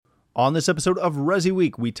On this episode of Resi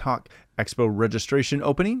Week, we talk Expo registration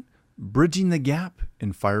opening, bridging the gap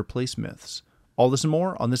in fireplace myths. All this and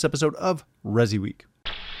more on this episode of Resi Week.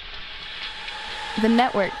 The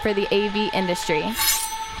network for the AV industry.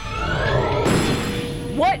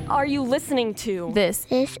 What are you listening to? This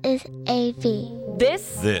is AV.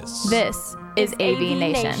 This is AV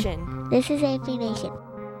Nation. This is AV Nation.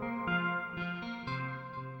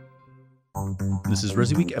 This is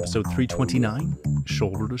Resi Week, episode 329,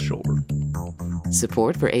 Shoulder to Shoulder.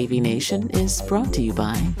 Support for AV Nation is brought to you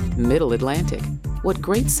by Middle Atlantic. What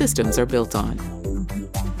great systems are built on.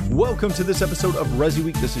 Welcome to this episode of Resi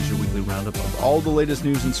Week. This is your weekly roundup of all the latest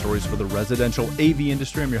news and stories for the residential AV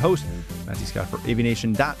industry. I'm your host, Matthew Scott for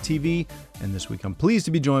AVNation.tv, and this week I'm pleased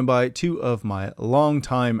to be joined by two of my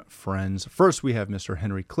longtime friends. First, we have Mr.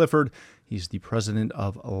 Henry Clifford. He's the president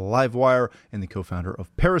of Livewire and the co-founder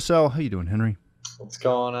of Paracel. How you doing, Henry? What's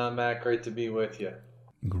going on, Matt? Great to be with you.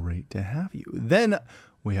 Great to have you. Then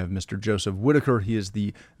we have Mr. Joseph Whitaker. He is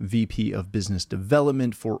the VP of Business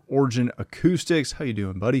Development for Origin Acoustics. How you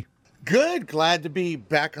doing, buddy? Good. Glad to be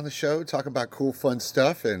back on the show, talking about cool, fun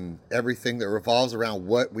stuff and everything that revolves around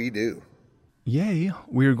what we do. Yay.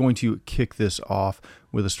 We are going to kick this off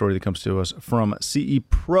with a story that comes to us from CE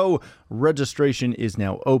Pro. Registration is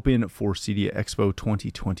now open for CEDIA Expo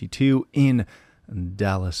 2022 in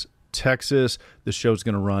Dallas, Texas. The show's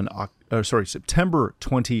going to run September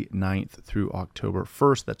 29th through October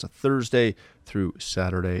 1st. That's a Thursday through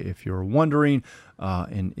Saturday, if you're wondering,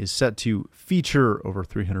 and is set to feature over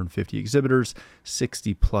 350 exhibitors,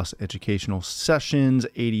 60 plus educational sessions,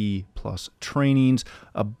 80 plus trainings,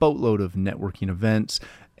 a boatload of networking events,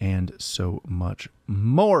 and so much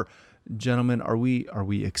more. Gentlemen, are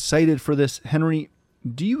we excited for this? Henry,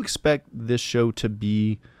 do you expect this show to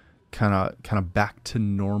be kind of back to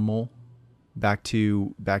normal, back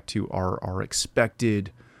to our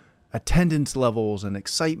expected attendance levels and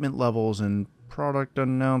excitement levels and product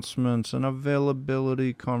announcements and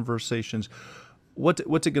availability conversations? What's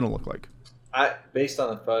it going to look like? Based on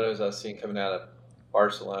the photos I've seen coming out of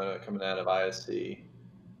Barcelona, coming out of ISE,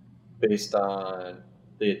 based on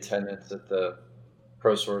the attendance at the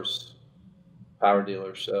ProSource Power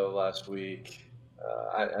Dealer show last week,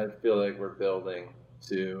 I feel like we're building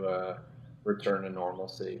to return to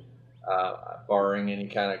normalcy, barring any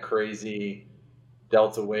kind of crazy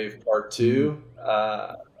Delta wave part 2.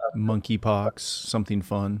 Monkeypox, something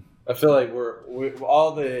fun. I feel like we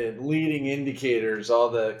all the leading indicators, all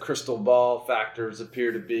the crystal ball factors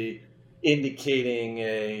appear to be indicating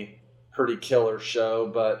a pretty killer show.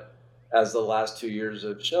 But as the last 2 years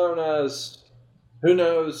have shown us, who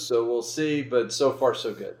knows? So we'll see. But so far,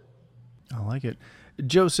 so good. I like it.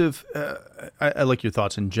 Joseph, I like your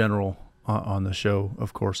thoughts in general on the show,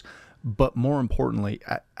 of course. But more importantly,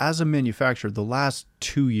 as a manufacturer, the last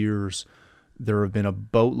 2 years, there have been a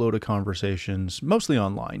boatload of conversations, mostly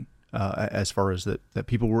online, as far as that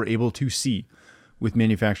people were able to see with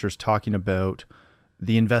manufacturers talking about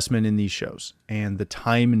the investment in these shows and the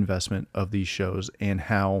time investment of these shows, and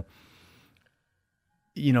how,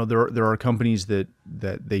 there are companies that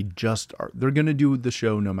they just are, they're going to do the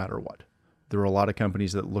show no matter what. There are a lot of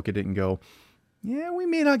companies that look at it and go, yeah, we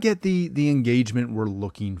may not get the engagement we're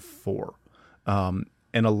looking for. And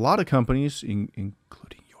a lot of companies,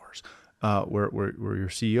 including yours, where your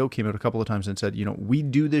CEO came out a couple of times and said, we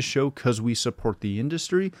do this show because we support the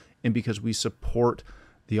industry and because we support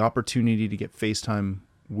the opportunity to get FaceTime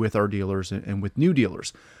with our dealers and with new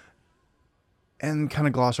dealers. And kind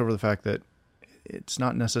of gloss over the fact that it's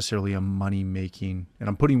not necessarily a money-making, and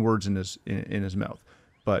I'm putting words in his mouth,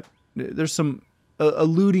 but there's some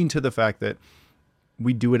alluding to the fact that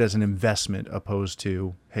we do it as an investment opposed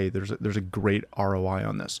to, hey, there's a great ROI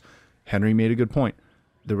on this. Henry made a good point.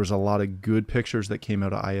 There was a lot of good pictures that came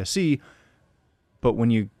out of ISE, but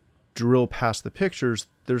when you drill past the pictures,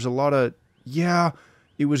 there's a lot of,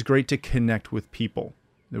 it was great to connect with people.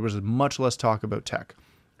 There was much less talk about tech.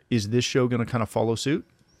 Is this show going to kind of follow suit?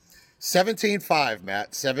 17.5,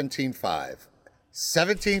 Matt, 17.5.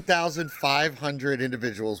 17,500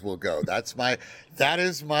 individuals will go. That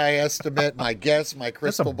is my estimate, my guess, my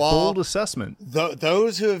crystal ball. That's a bold assessment.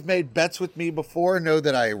 Those who have made bets with me before know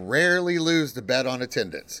that I rarely lose the bet on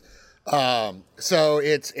attendance. So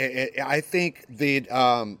I think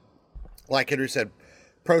like Henry said,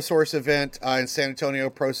 ProSource event in San Antonio,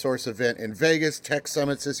 ProSource event in Vegas, Tech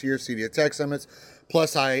Summits this year, CEDIA Tech Summits,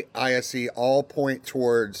 plus ISE all point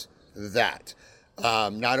towards that.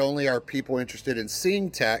 Not only are people interested in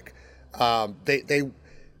seeing tech,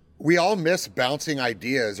 we all miss bouncing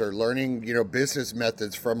ideas or learning, business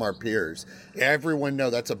methods from our peers. Everyone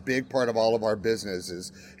know that's a big part of all of our business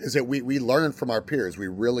is that we learn from our peers. We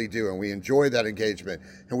really do. And we enjoy that engagement.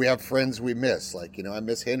 And we have friends we miss. Like, I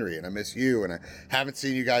miss Henry and I miss you. And I haven't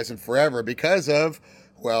seen you guys in forever because of,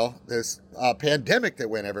 this pandemic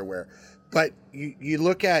that went everywhere. But you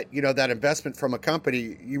look at, that investment from a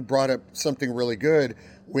company. You brought up something really good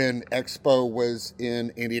when Expo was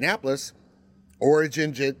in Indianapolis.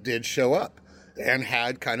 Origin did show up and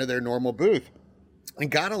had kind of their normal booth and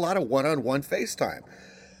got a lot of one-on-one FaceTime.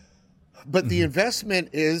 But the investment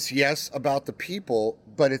is, yes, about the people,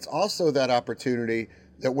 but it's also that opportunity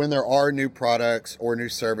that when there are new products or new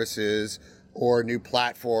services or new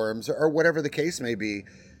platforms or whatever the case may be,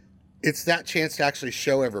 it's that chance to actually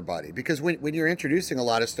show everybody. Because when you're introducing a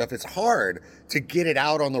lot of stuff, it's hard to get it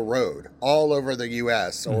out on the road all over the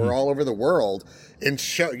U.S. or all over the world and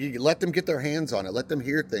show. You let them get their hands on it. Let them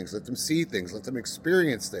hear things. Let them see things. Let them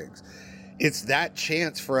experience things. It's that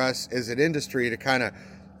chance for us as an industry to kind of,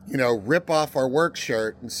 rip off our work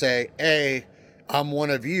shirt and say, hey, I'm one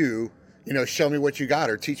of you, show me what you got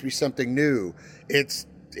or teach me something new. It's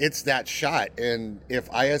that shot. And if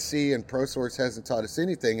ISC and ProSource hasn't taught us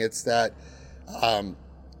anything, it's that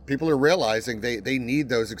people are realizing they need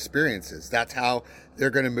those experiences. That's how they're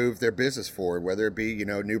going to move their business forward, whether it be,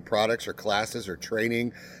 new products or classes or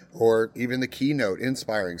training or even the keynote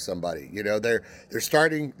inspiring somebody. They're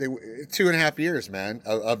starting 2.5 years, man,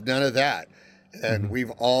 of none of that. And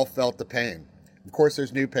we've all felt the pain. Of course,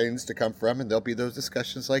 there's new pains to come from, and there'll be those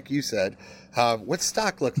discussions, like you said. What's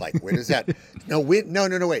stock look like? When is that?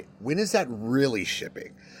 Wait. When is that really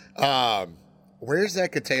shipping? Where's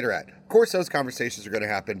that container at? Of course, those conversations are going to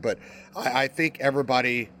happen, but I think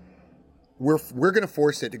everybody, we're going to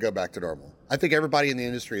force it to go back to normal. I think everybody in the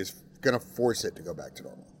industry is going to force it to go back to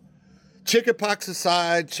normal. Chickenpox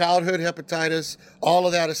aside, childhood hepatitis, all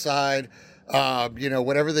of that aside.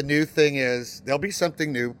 Whatever the new thing is, there'll be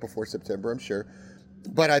something new before September, I'm sure.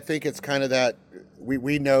 But I think it's kind of that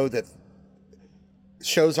we know that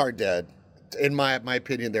shows aren't dead. In my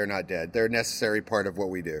opinion, they're not dead. They're a necessary part of what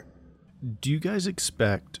we do. Do you guys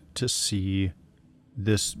expect to see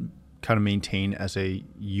this kind of maintain as a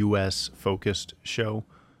U.S. focused show,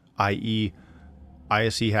 i.e.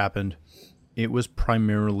 ISE happened. It was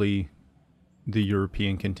primarily the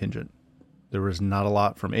European contingent. There was not a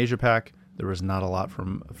lot from Asia Pac. There was not a lot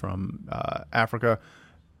from Africa.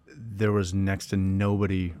 There was next to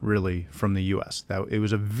nobody really from the U.S. It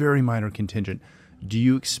was a very minor contingent. Do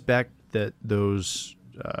you expect that those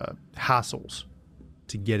hassles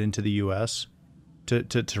to get into the U.S. to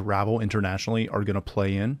travel internationally are going to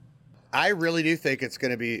play in? I really do think it's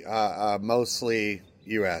going to be mostly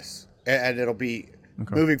U.S. and it'll be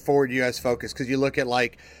moving forward U.S. focused, because you look at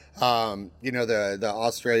the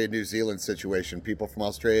Australia New Zealand situation. People from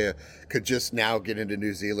Australia could just now get into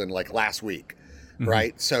New Zealand like last week,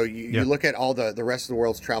 right? So you look at all the rest of the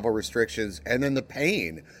world's travel restrictions, and then the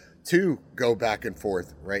pain to go back and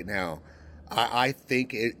forth right now. I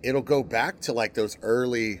think it'll go back to like those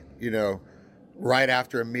early, right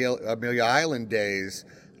after Amelia Island days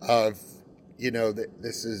of,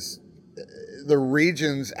 this is the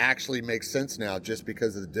regions actually make sense now just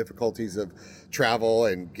because of the difficulties of travel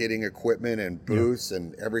and getting equipment and booths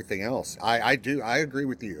and everything else. I agree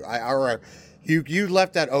with you. You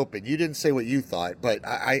left that open. You didn't say what you thought, but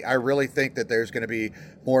I really think that there's going to be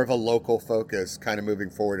more of a local focus kind of moving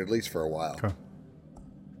forward, at least for a while. Okay.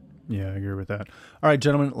 Yeah, I agree with that. All right,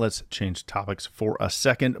 gentlemen, let's change topics for a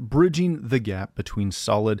second. Bridging the gap between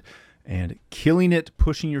solid and killing it,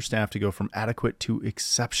 pushing your staff to go from adequate to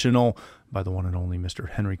exceptional, by the one and only Mr.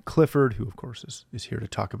 Henry Clifford, who, of course, is here to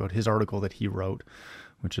talk about his article that he wrote,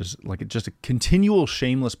 which is like just a continual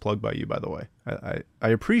shameless plug by you, by the way. I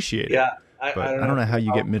appreciate it. Yeah. I don't know how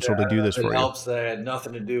you get Mitchell to do this for you. It helps that I had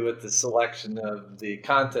nothing to do with the selection of the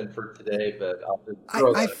content for today, but I'll just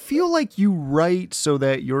throw I feel like you write so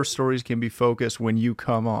that your stories can be focused when you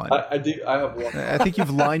come on. I do. I have one. I think you've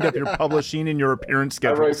lined up your publishing and your appearance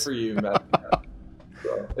schedules. I write for you, Matt.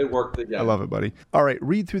 So it worked again. I love it, buddy. All right,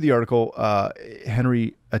 read through the article.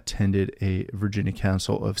 Henry attended a Virginia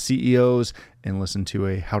Council of CEOs and listened to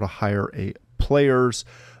a How to Hire a Players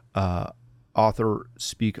author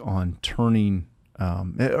speak on turning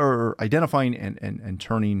or identifying and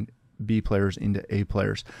turning B players into A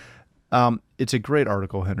players. It's a great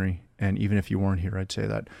article, Henry, and even if you weren't here, I'd say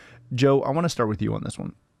that. Joe, I want to start with you on this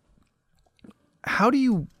one. How do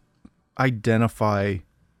you identify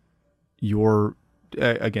your,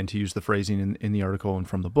 again, to use the phrasing in the article and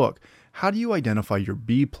from the book, how do you identify your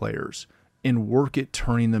B players and work at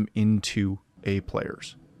turning them into A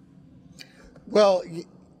players? Well,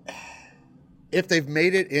 if they've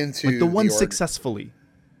made it into like the one successfully.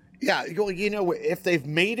 Yeah, well, if they've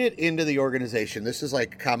made it into the organization, this is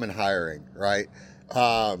like common hiring, right?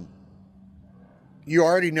 You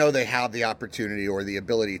already know they have the opportunity or the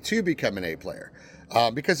ability to become an A player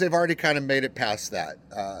because they've already kind of made it past that.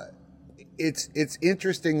 It's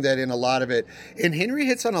interesting that in a lot of it, and Henry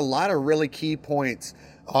hits on a lot of really key points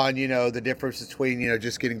on, the difference between,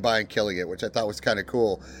 just getting by and killing it, which I thought was kind of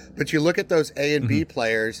cool. But you look at those A and B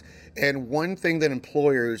players, and one thing that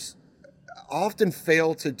employers often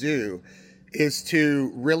fail to do is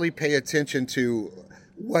to really pay attention to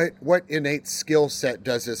what innate skill set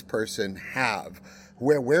does this person have?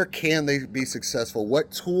 Where can they be successful?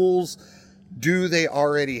 What tools do they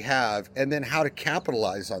already have? And then how to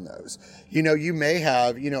capitalize on those. You may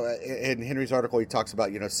have, in Henry's article, he talks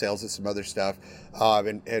about, sales and some other stuff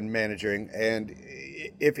and managing. And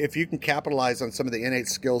if you can capitalize on some of the innate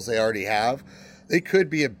skills they already have, they could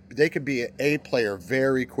be an A player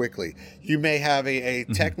very quickly. You may have a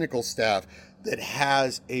technical staff that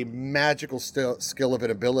has a magical skill of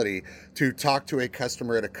an ability to talk to a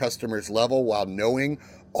customer at a customer's level while knowing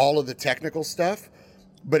all of the technical stuff.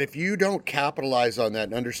 But if you don't capitalize on that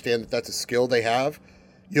and understand that that's a skill they have,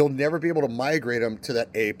 you'll never be able to migrate them to that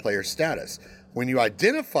A player status. When you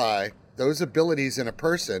identify those abilities in a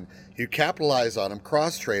person, you capitalize on them,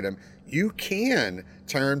 cross-trade them, you can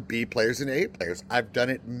turn B players into A players. I've done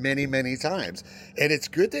it many, many times. And it's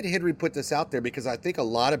good that Henry put this out there because I think a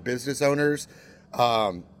lot of business owners,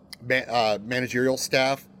 managerial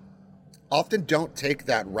staff, often don't take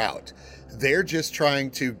that route. They're just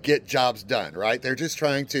trying to get jobs done, right? They're just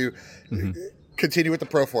trying to continue with the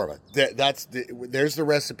pro forma. There's the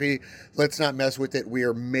recipe. Let's not mess with it. We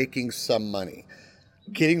are making some money.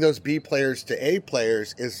 Getting those B players to A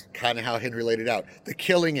players is kind of how Henry laid it out. The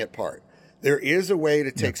killing it part. There is a way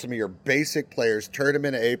to take some of your basic players, turn them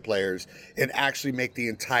into A players, and actually make the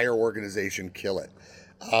entire organization kill it.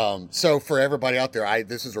 So for everybody out there,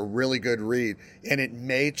 this is a really good read, and it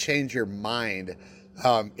may change your mind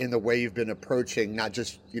in the way you've been approaching not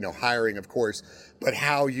just hiring, of course, but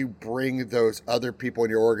how you bring those other people in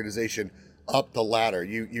your organization up the ladder.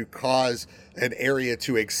 You cause an area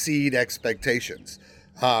to exceed expectations,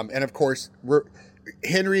 and of course,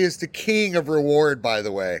 Henry is the king of reward, by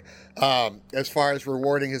the way. As far as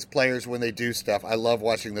rewarding his players when they do stuff, I love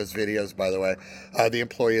watching those videos, by the way, the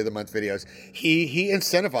Employee of the Month videos. He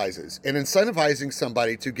incentivizes, and incentivizing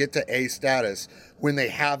somebody to get to A status when they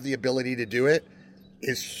have the ability to do it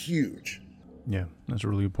is huge. Yeah, that's a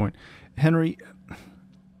really good point. Henry,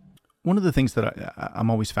 one of the things that I'm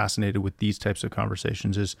always fascinated with these types of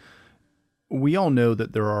conversations is we all know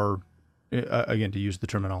that there are, again, to use the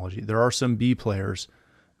terminology, there are some B players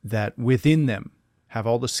that within them have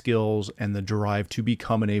all the skills and the drive to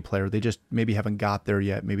become an A player. They just maybe haven't got there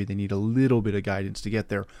yet. Maybe they need a little bit of guidance to get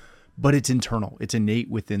there, but it's internal. It's innate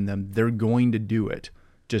within them. They're going to do it.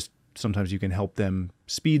 Just sometimes you can help them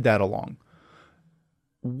speed that along.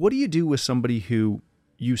 What do you do with somebody who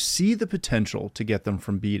you see the potential to get them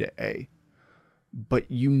from B to A, but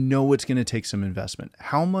it's going to take some investment?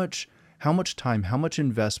 How much time, how much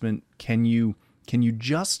investment can you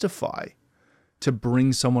justify to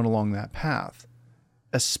bring someone along that path,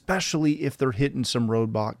 especially if they're hitting some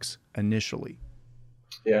roadblocks initially?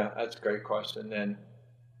 Yeah, that's a great question. And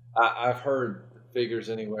I've heard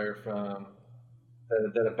figures anywhere from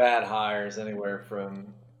that a bad hire is anywhere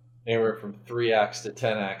from 3x to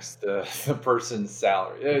 10x the person's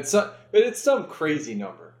salary. It's some crazy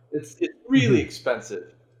number. It's really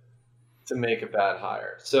expensive to make a bad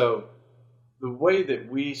hire. So the way that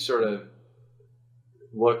we sort of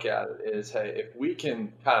look at it is, hey, if we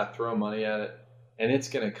can kind of throw money at it and it's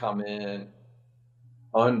going to come in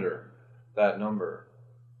under that number,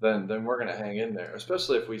 then we're going to hang in there,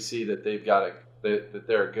 especially if we see that that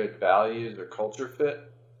they're a good values or culture fit.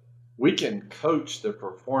 We can coach the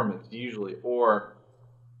performance usually, or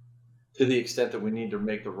to the extent that we need to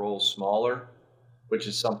make the roles smaller, which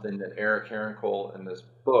is something that Eric Herrenkohl in this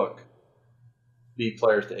book, B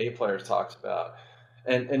players to A players, talks about.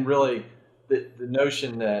 And really the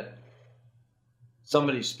notion that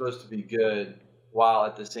somebody's supposed to be good while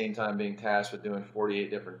at the same time being tasked with doing 48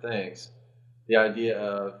 different things. The idea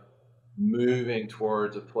of moving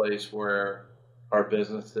towards a place where our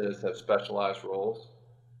businesses have specialized roles,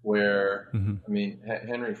 where,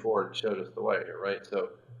 Henry Ford showed us the way here, right? So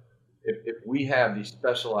if we have these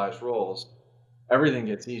specialized roles, everything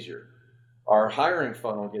gets easier. Our hiring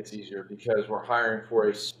funnel gets easier because we're hiring for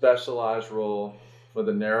a specialized role with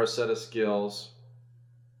a narrow set of skills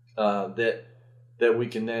that we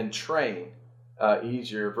can then train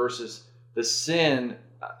easier versus the sin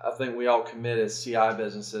I think we all commit as CI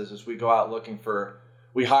businesses is we go out looking for,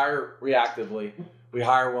 we hire reactively. We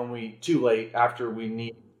hire when too late after we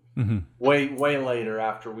need, way later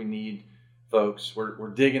after we need folks. We're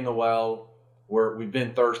digging the well. We've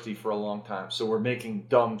been thirsty for a long time. So we're making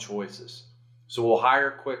dumb choices. So we'll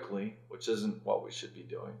hire quickly, which isn't what we should be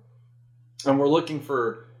doing. And we're looking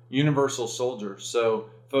for universal soldiers. So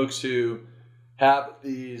folks who have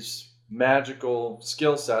these magical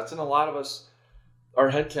skill sets, and a lot of us, our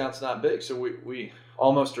headcount's not big. So we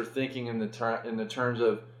almost are thinking in the terms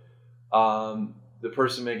of the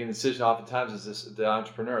person making the decision oftentimes is the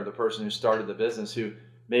entrepreneur, the person who started the business, who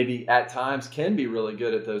maybe at times can be really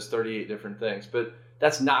good at those 38 different things, but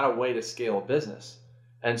that's not a way to scale a business.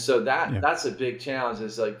 And so that's a big challenge,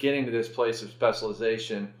 is like getting to this place of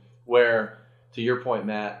specialization where, to your point,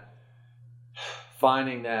 Matt,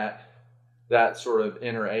 finding that sort of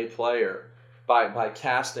inner A player by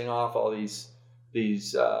casting off all these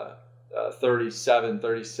 37,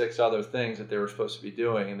 36 other things that they were supposed to be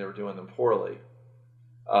doing, and they were doing them poorly.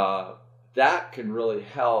 That can really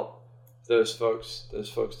help those folks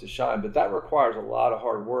to shine, but that requires a lot of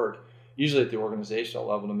hard work, usually at the organizational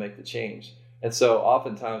level, to make the change. And so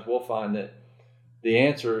oftentimes we'll find that the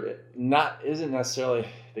answer isn't necessarily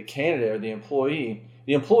the candidate or the employee.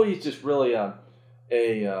 The employee is just really a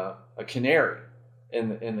canary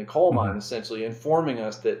in the coal mine, essentially informing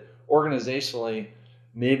us that organizationally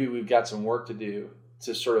maybe we've got some work to do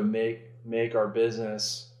to sort of make our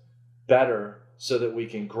business better so that we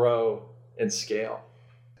can grow and scale.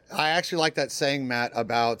 I actually like that saying, Matt,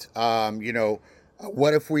 about,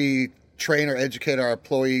 what if we train or educate our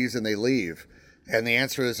employees and they leave? And the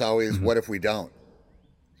answer is always, what if we don't?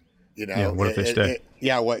 What if they stay?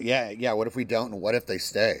 What if we don't, and what if they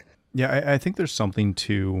stay? Yeah, I think there's something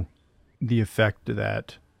to the effect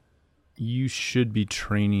that you should be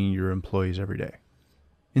training your employees every day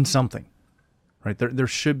in something, right? There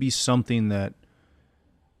should be something that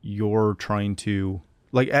you're trying to,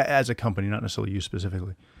 like, as a company, not necessarily you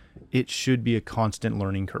specifically, it should be a constant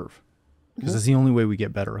learning curve, because it's the only way we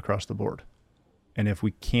get better across the board. And if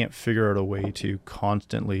we can't figure out a way to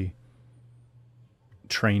constantly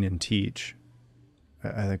train and teach,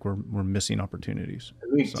 I think we're missing opportunities.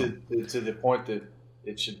 I think to the point that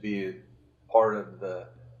it should be a part of the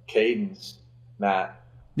cadence, Matt.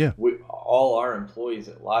 Yeah. All our employees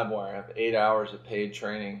at Livewire have 8 hours of paid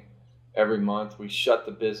training every month. We shut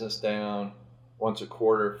the business down once a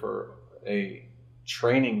quarter for a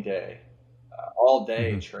training day, all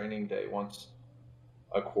day training day once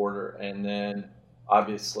a quarter. And then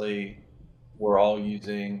obviously we're all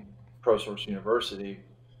using ProSource University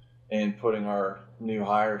and putting our new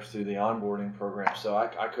hires through the onboarding program. So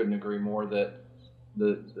I couldn't agree more that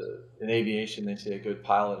in aviation, they say a good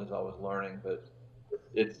pilot is always learning, but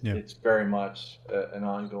it's very much an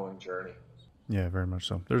ongoing journey. Yeah, very much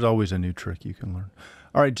so. There's always a new trick you can learn.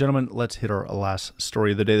 All right, gentlemen, let's hit our last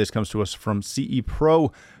story of the day. This comes to us from CE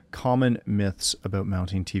Pro, Common Myths About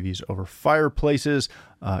Mounting TVs Over Fireplaces.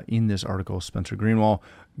 In this article, Spencer Greenwald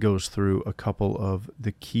goes through a couple of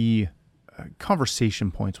the key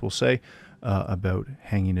conversation points, we'll say, about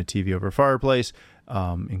hanging a TV over a fireplace,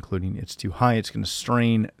 including it's too high, it's going to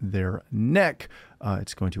strain their neck,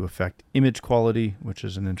 it's going to affect image quality, which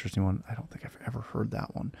is an interesting one. I don't think I've ever heard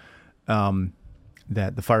that one.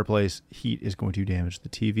 That the fireplace heat is going to damage the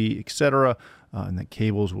TV, etc., and that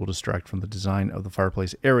cables will distract from the design of the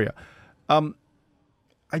fireplace area.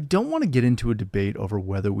 I don't want to get into a debate over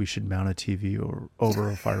whether we should mount a TV over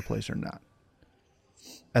a fireplace or not.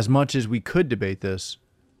 As much as we could debate this,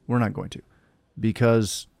 we're not going to,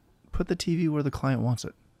 because put the TV where the client wants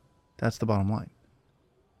it. That's the bottom line.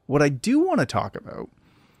 What I do want to talk about,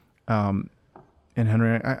 and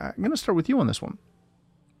Henry, I'm going to start with you on this one.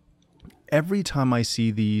 Every time I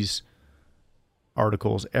see these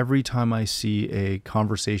articles, every time I see a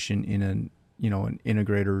conversation in an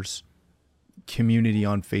integrator's community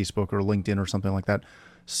on Facebook or LinkedIn or something like that,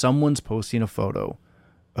 someone's posting a photo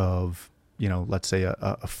of, let's say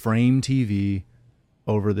a frame TV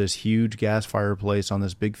over this huge gas fireplace on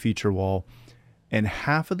this big feature wall, and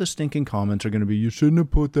half of the stinking comments are going to be, you shouldn't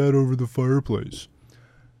have put that over the fireplace.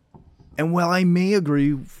 And while I may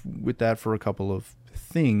agree with that for a couple of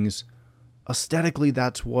things, aesthetically,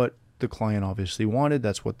 that's what the client obviously wanted.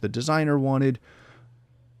 That's what the designer wanted.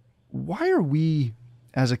 Why are we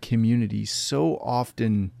as a community so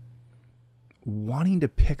often wanting to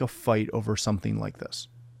pick a fight over something like this?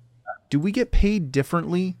 Do we get paid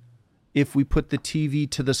differently if we put the TV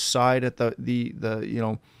to the side at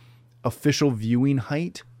the official viewing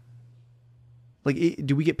height? Like,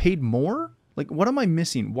 do we get paid more? Like, what am I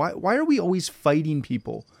missing? Why are we always fighting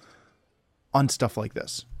people on stuff like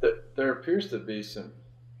this. There appears to be some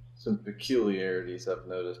peculiarities I've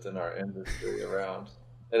noticed in our industry around,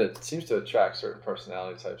 and it seems to attract certain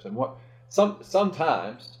personality types. And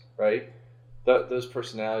sometimes, right, those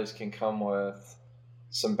personalities can come with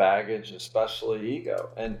some baggage, especially ego.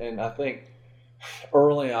 And I think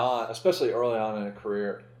especially early on in a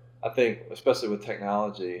career, I think especially with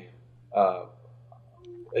technology,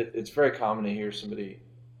 it's very common to hear somebody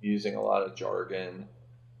using a lot of jargon,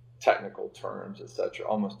 technical terms, etc.,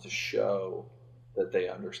 almost to show that they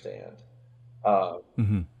understand.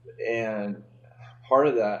 And part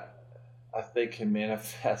of that, I think, can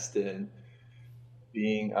manifest in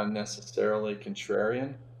being unnecessarily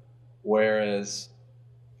contrarian. Whereas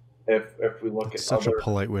if we look That's at such a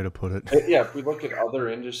polite way to put it. if we look at other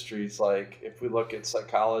industries, like if we look at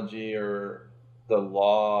psychology or the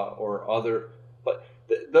law or other, but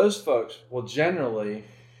those folks will generally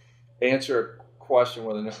answer a question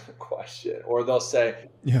with another question, or they'll say,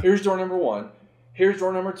 here's door number 1, here's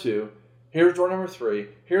door number 2, here's door number 3,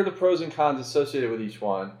 here are the pros and cons associated with each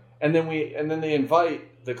one, and then they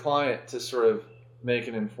invite the client to sort of make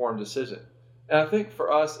an informed decision. And I think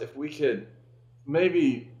for us, if we could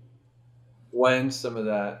maybe blend some of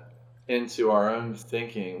that into our own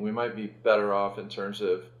thinking, we might be better off in terms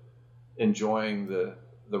of enjoying the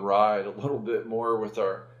ride a little bit more with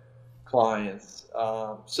our clients.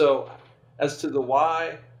 So as to the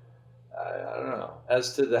why, I don't know.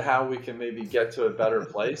 As to the how we can maybe get to a better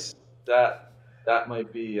place, that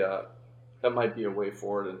might be a way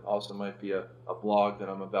forward, and also might be a blog that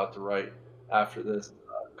I'm about to write after this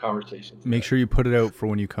conversation today. Make sure you put it out for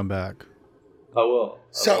when you come back. I will.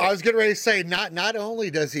 So I was getting ready to say, not only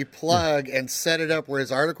does he plug and set it up where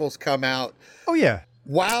his articles come out. Oh yeah.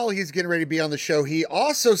 While he's getting ready to be on the show, he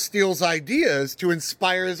also steals ideas to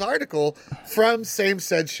inspire his article from Same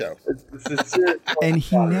Said Show. And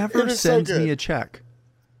he never sends me a check.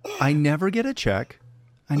 I never get a check.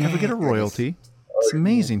 I never get a royalty. It's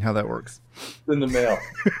amazing how that works. It's in the mail.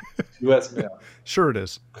 U.S. mail. Sure it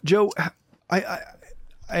is. Joe, I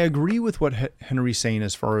agree with what Henry's saying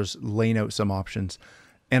as far as laying out some options.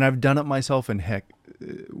 And I've done it myself, and heck,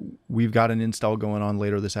 we've got an install going on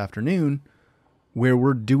later this afternoon where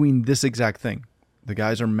we're doing this exact thing. The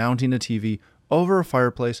guys are mounting a TV over a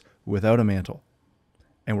fireplace without a mantle.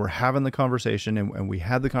 And we're having the conversation, and we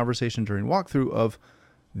had the conversation during walkthrough of,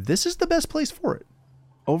 this is the best place for it.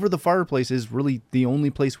 Over the fireplace is really the only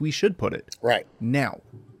place we should put it. Right. Now,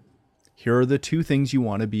 here are the 2 things you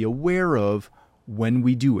want to be aware of when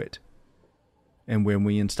we do it and when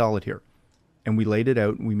we install it here. And we laid it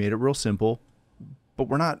out and we made it real simple, but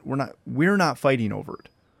we're not fighting over it.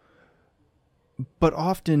 But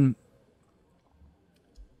often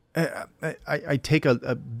I take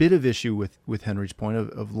a bit of issue with Henry's point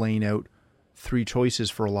of laying out 3 choices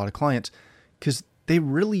for a lot of clients, because they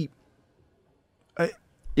really,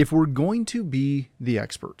 if we're going to be the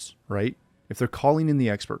experts, right? If they're calling in the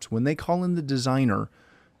experts, when they call in the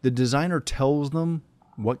designer tells them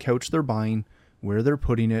what couch they're buying, where they're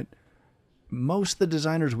putting it. Most of the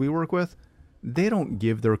designers we work with, they don't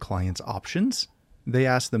give their clients options. They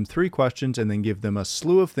ask them 3 questions and then give them a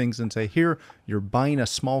slew of things and say, here, you're buying a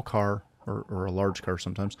small car or a large car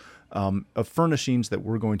sometimes, of furnishings that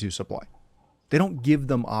we're going to supply. They don't give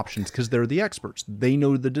them options because they're the experts. They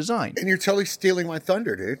know the design. And you're totally stealing my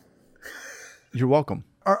thunder, dude. You're welcome.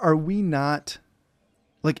 Are we not,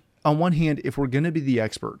 like, on one hand, if we're going to be the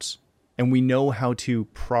experts and we know how to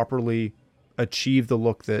properly achieve the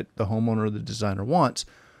look that the homeowner or the designer wants,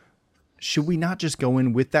 should we not just go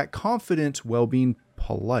in with that confidence while being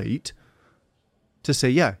polite to say,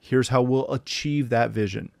 yeah, here's how we'll achieve that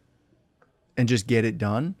vision, and just get it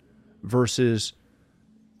done, versus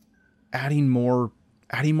adding more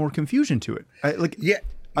confusion to it?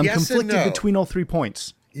 I'm conflicted between all 3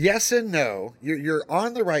 points. Yes and no. You're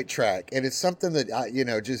on the right track, and it's something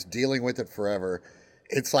that just dealing with it forever.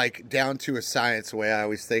 It's like down to a science, the way I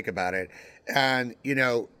always think about it. And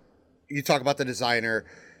you talk about the designer.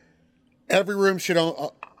 Every room should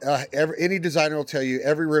any designer will tell you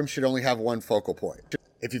every room should only have 1 focal point.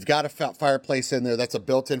 If you've got a fireplace in there, that's a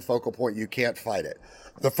built-in focal point. You can't fight it.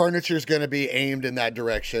 The furniture is going to be aimed in that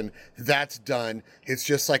direction. That's done. It's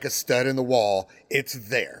just like a stud in the wall. It's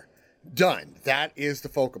there. Done. That is the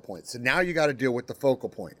focal point. So now you got to deal with the focal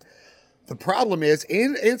point. The problem is,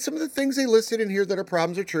 and some of the things they listed in here that are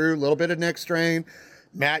problems are true. A little bit of neck strain.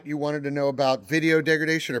 Matt, you wanted to know about video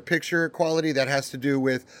degradation or picture quality. That has to do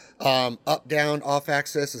with up, down, off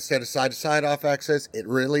axis instead of side to side off axis. It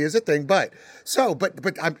really is a thing. But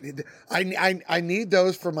I need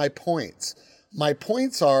those for my points. My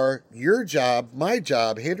points are your job, my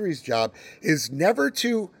job, Henry's job is never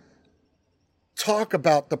to talk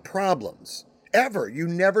about the problems. Ever. You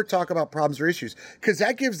never talk about problems or issues, because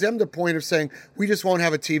that gives them the point of saying, we just won't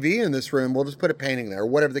have a TV in this room. We'll just put a painting there, or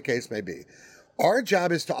whatever the case may be. Our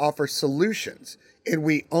job is to offer solutions, and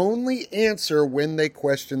we only answer when they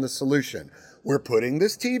question the solution. We're putting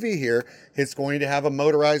this TV here. It's going to have a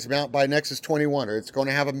motorized mount by Nexus 21, or it's going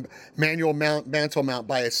to have a manual mantle mount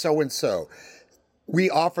by a so-and-so. We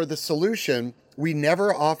offer the solution. We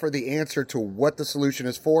never offer the answer to what the solution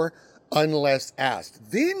is for, unless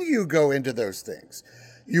asked. Then you go into those things.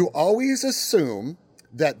 You always assume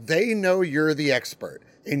that they know you're the expert,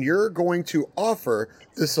 and you're going to offer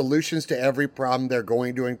the solutions to every problem they're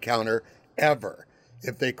going to encounter ever.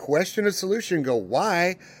 If they question a solution, go,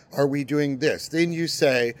 why are we doing this? Then you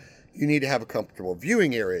say, you need to have a comfortable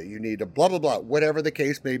viewing area. You need a blah, blah, blah, whatever the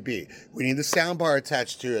case may be. We need the sound bar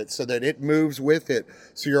attached to it so that it moves with it,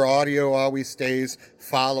 so your audio always stays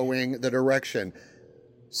following the direction.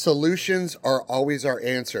 Solutions are always our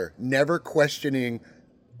answer, never questioning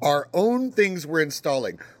our own things we're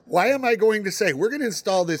installing. Why am I going to say, we're going to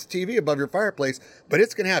install this TV above your fireplace, but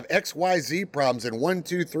it's going to have X, Y, Z problems and 1,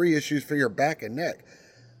 2, 3 issues for your back and neck?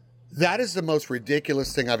 That is the most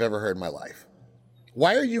ridiculous thing I've ever heard in my life.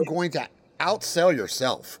 Why are you going to outsell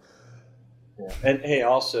yourself? Yeah. And hey,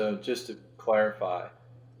 also, just to clarify,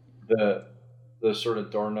 the sort of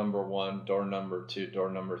door number 1, door number 2, door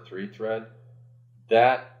number 3 thread,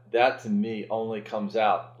 that to me only comes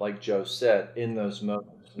out, like Joe said, in those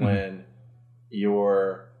moments when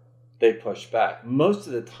they push back. Most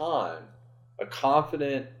of the time, a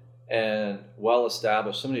confident and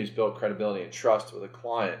well-established, somebody who's built credibility and trust with a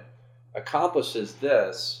client, accomplishes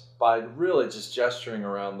this by really just gesturing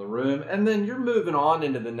around the room, and then you're moving on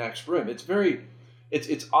into the next room.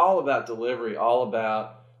 It's all about delivery, all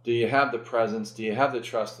about, do you have the presence, do you have the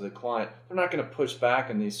trust of the client? They're not going to push back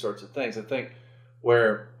on these sorts of things. I think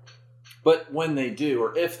but when they do,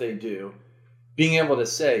 or if they do, being able to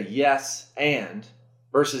say yes and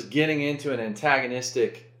versus getting into an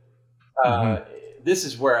antagonistic, this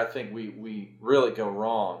is where I think we really go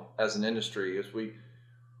wrong as an industry, is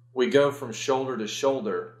we go from shoulder to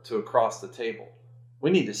shoulder to across the table.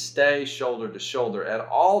 We need to stay shoulder to shoulder at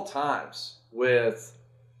all times with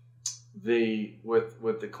the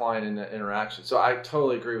client in the interaction. So I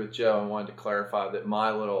totally agree with Joe. I wanted to clarify that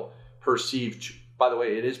my little perceived, by the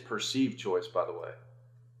way, it is perceived choice, by the way.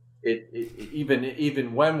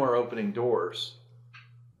 Even when we're opening doors,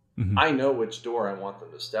 I know which door I want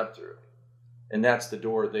them to step through, and that's the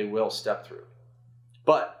door they will step through.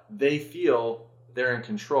 But they feel they're in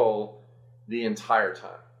control the entire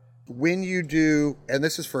time. When you do, and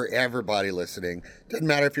this is for everybody listening, doesn't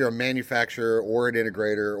matter if you're a manufacturer or an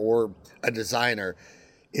integrator or a designer,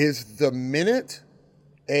 is the minute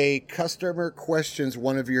a customer questions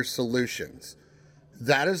one of your solutions,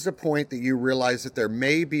 that is the point that you realize that there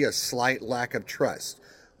may be a slight lack of trust.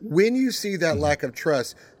 When you see that lack of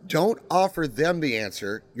trust, don't offer them the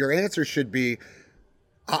answer. Your answer should be,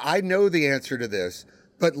 I know the answer to this,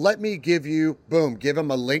 but let me give them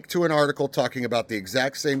a link to an article talking about the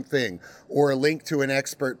exact same thing, or a link to an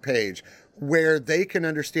expert page where they can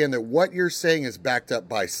understand that what you're saying is backed up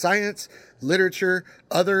by science, literature,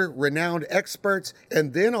 other renowned experts,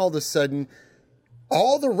 and then all of a sudden,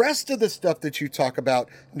 all the rest of the stuff that you talk about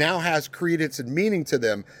now has credence and meaning to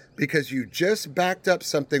them, because you just backed up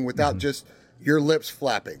something without just your lips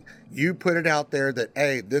flapping. You put it out there that,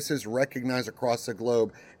 hey, this is recognized across the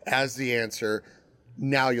globe as the answer.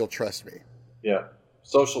 Now you'll trust me. Yeah.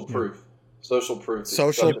 Social proof. Social proof.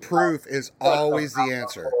 Social proof is always the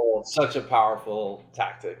answer. Such a powerful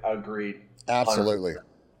tactic. Agreed. Absolutely. 100%.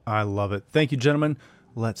 I love it. Thank you, gentlemen.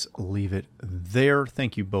 Let's leave it there.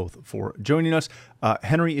 Thank you both for joining us.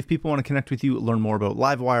 Henry, if people want to connect with you, learn more about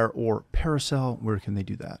Livewire or Parasol, where can they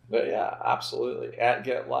do that? But yeah, absolutely. At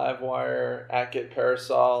Get Livewire, at Get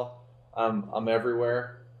Parasol. I'm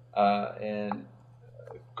everywhere. And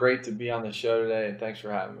great to be on the show today, and thanks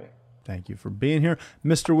for having me. Thank you for being here.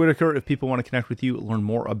 Mr. Whitaker, if people want to connect with you, learn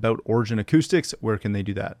more about Origin Acoustics, where can they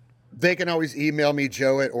do that? They can always email me,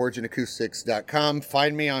 joe@originacoustics.com.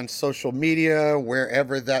 Find me on social media,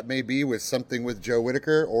 wherever that may be, with something with Joe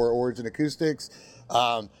Whitaker or Origin Acoustics.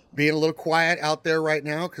 Being a little quiet out there right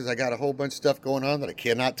now because I got a whole bunch of stuff going on that I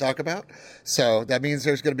cannot talk about. So that means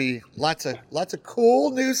there's going to be lots of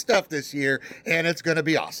cool new stuff this year, and it's going to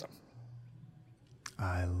be awesome.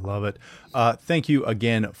 I love it. Thank you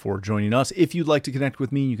again for joining us. If you'd like to connect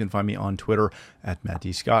with me, you can find me on Twitter at Matt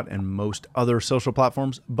D. Scott and most other social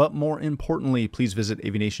platforms. But more importantly, please visit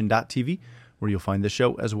avnation.tv, where you'll find this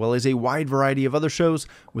show as well as a wide variety of other shows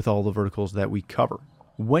with all the verticals that we cover.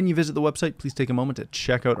 When you visit the website, please take a moment to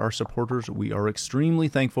check out our supporters. We are extremely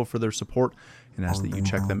thankful for their support and ask that you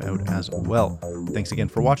check them out as well. Thanks again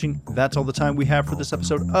for watching. That's all the time we have for this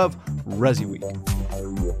episode of Resi Week.